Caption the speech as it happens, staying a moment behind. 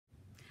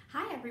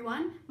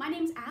everyone, my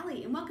name's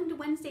Allie and welcome to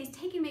Wednesday's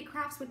Take and Make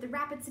Crafts with the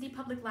Rapid City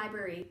Public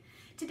Library.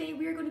 Today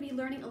we are going to be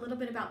learning a little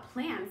bit about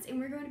plants and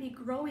we're going to be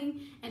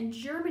growing and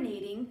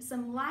germinating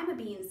some lima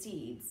bean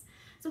seeds.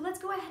 So let's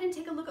go ahead and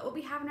take a look at what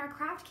we have in our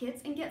craft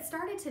kits and get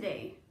started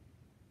today.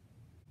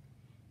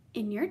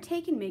 In your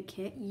Take and Make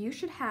kit, you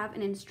should have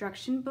an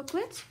instruction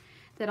booklet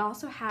that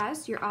also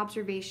has your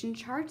observation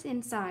charts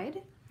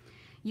inside.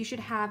 You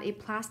should have a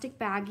plastic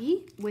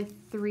baggie with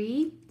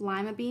 3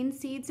 lima bean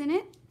seeds in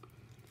it.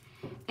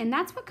 And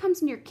that's what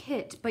comes in your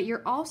kit, but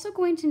you're also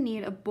going to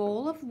need a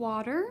bowl of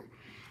water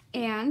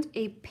and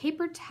a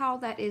paper towel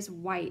that is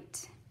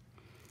white.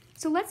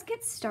 So let's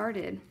get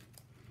started.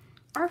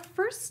 Our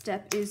first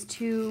step is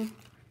to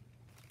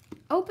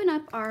open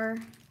up our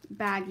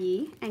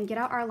baggie and get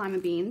out our lima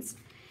beans.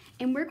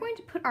 And we're going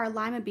to put our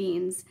lima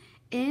beans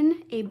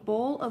in a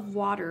bowl of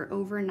water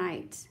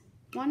overnight.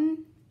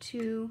 1,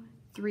 2,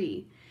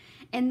 3.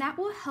 And that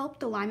will help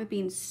the lima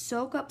beans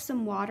soak up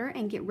some water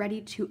and get ready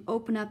to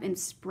open up and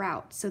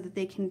sprout so that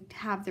they can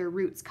have their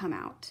roots come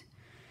out.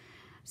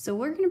 So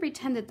we're going to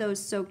pretend that those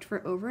soaked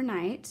for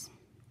overnight.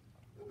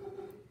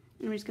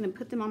 And I'm just going to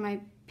put them on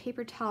my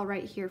paper towel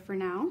right here for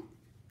now.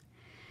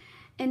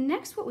 And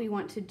next what we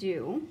want to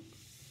do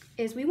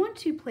is we want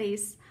to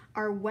place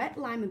our wet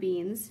lima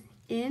beans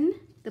in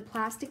the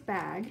plastic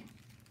bag.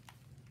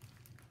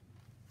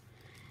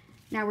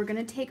 Now we're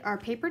going to take our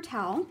paper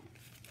towel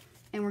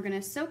and we're going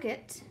to soak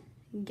it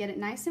and get it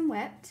nice and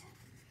wet.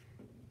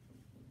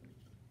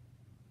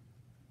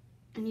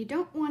 And you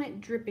don't want it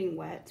dripping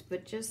wet,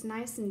 but just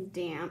nice and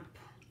damp.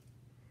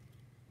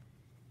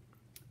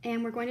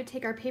 And we're going to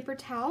take our paper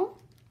towel.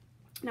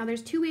 Now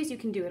there's 2 ways you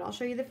can do it. I'll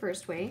show you the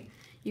first way.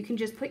 You can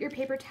just put your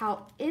paper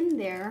towel in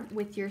there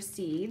with your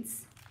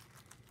seeds,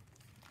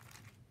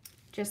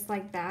 just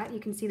like that. You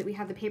can see that we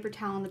have the paper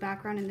towel in the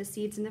background and the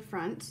seeds in the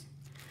front.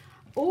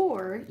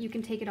 Or you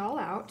can take it all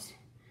out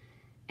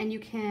and you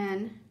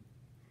can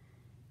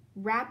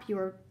wrap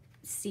your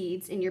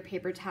seeds in your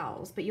paper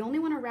towels, but you only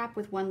want to wrap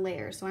with 1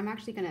 layer. So I'm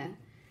actually going to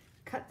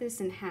cut this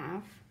in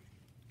half,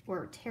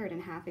 or tear it in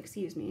half,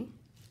 excuse me.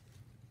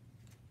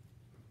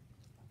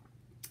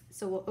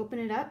 So we'll open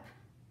it up,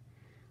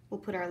 we'll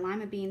put our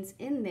lima beans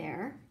in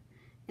there,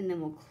 and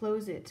then we'll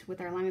close it with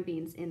our lima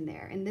beans in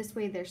there. And this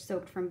way they're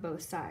soaked from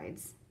both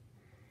sides.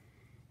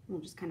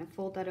 We'll just kind of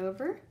fold that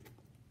over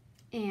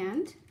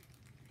and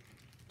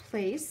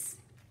place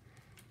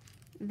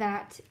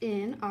that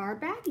in our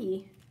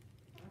baggie.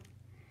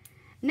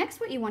 Next,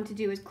 what you want to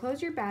do is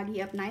close your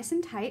baggie up nice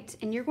and tight,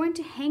 and you're going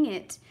to hang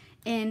it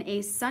in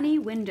a sunny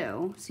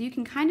window. So you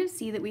can kind of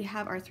see that we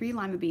have our 3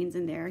 lima beans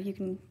in there. You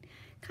can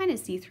kind of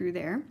see through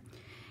there.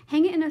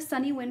 Hang it in a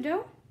sunny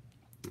window,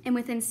 and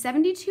within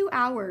 72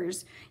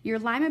 hours, your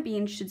lima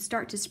beans should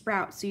start to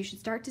sprout. So you should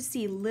start to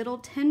see little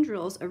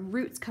tendrils of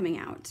roots coming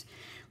out.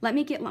 Let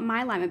me get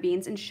my lima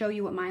beans and show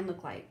you what mine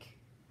look like.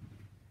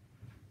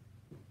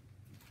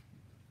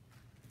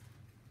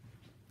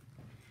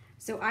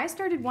 So I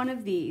started one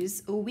of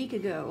these a week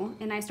ago,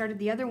 and I started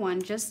the other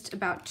one just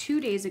about 3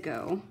 days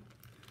ago,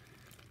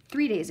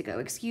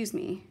 excuse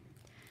me.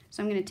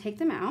 So I'm going to take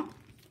them out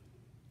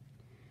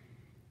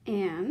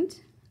and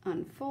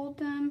unfold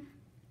them.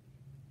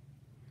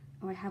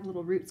 Oh, I have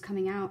little roots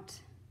coming out.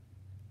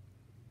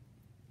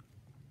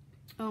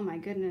 Oh my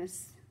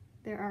goodness,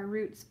 there are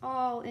roots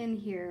all in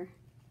here.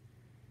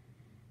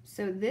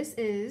 So this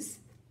is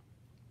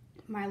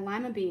my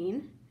lima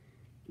bean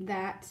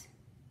that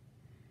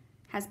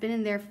has been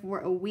in there for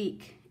a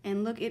week,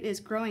 and look, it is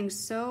growing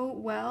so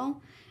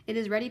well. It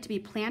is ready to be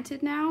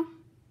planted now.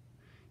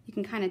 You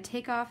can kind of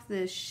take off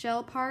the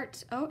shell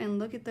part. Oh, and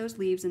look at those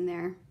leaves in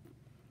there.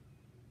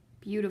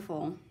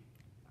 Beautiful.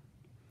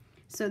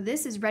 So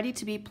this is ready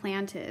to be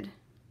planted.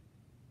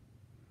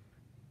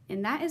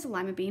 And that is a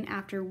lima bean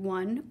after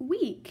 1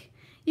 week.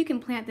 You can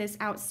plant this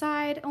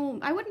outside. Oh,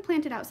 I wouldn't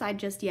plant it outside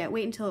just yet.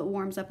 Wait until it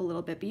warms up a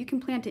little bit, but you can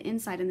plant it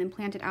inside and then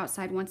plant it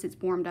outside once it's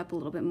warmed up a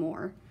little bit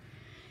more.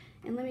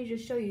 And let me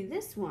just show you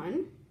this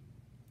one.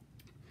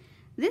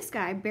 This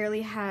guy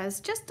barely has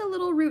just a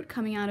little root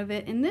coming out of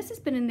it, and this has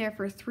been in there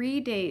for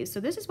 3 days. So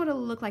this is what it'll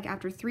look like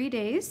after 3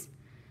 days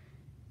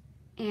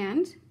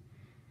and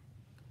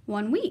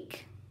 1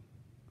 week.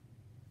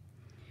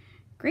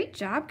 Great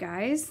job,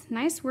 guys.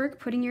 Nice work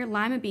putting your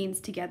lima beans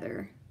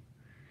together.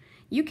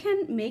 You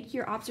can make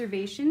your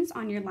observations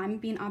on your lima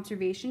bean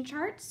observation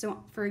chart.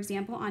 So for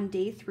example, on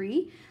day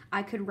 3,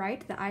 I could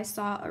write that I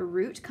saw a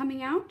root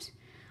coming out.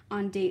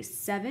 On day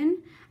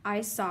 7,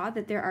 I saw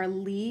that there are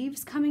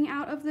leaves coming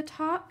out of the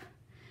top.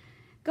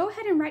 Go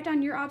ahead and write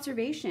down your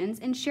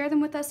observations and share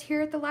them with us here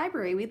at the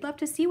library. We'd love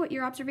to see what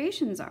your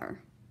observations are.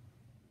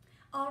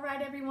 All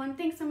right, everyone,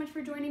 thanks so much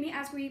for joining me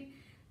as we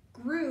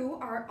grew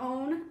our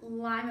own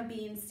lima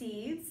bean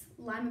seeds,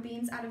 lima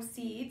beans out of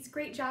seeds.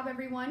 Great job,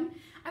 everyone.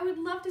 I would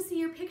love to see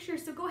your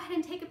pictures, so go ahead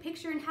and take a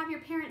picture and have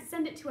your parents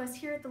send it to us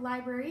here at the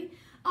library.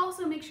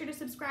 Also, make sure to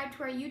subscribe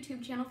to our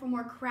YouTube channel for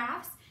more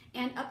crafts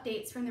and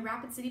updates from the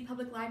Rapid City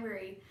Public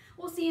Library.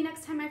 We'll see you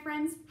next time, my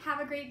friends. Have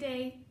a great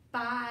day.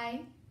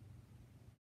 Bye.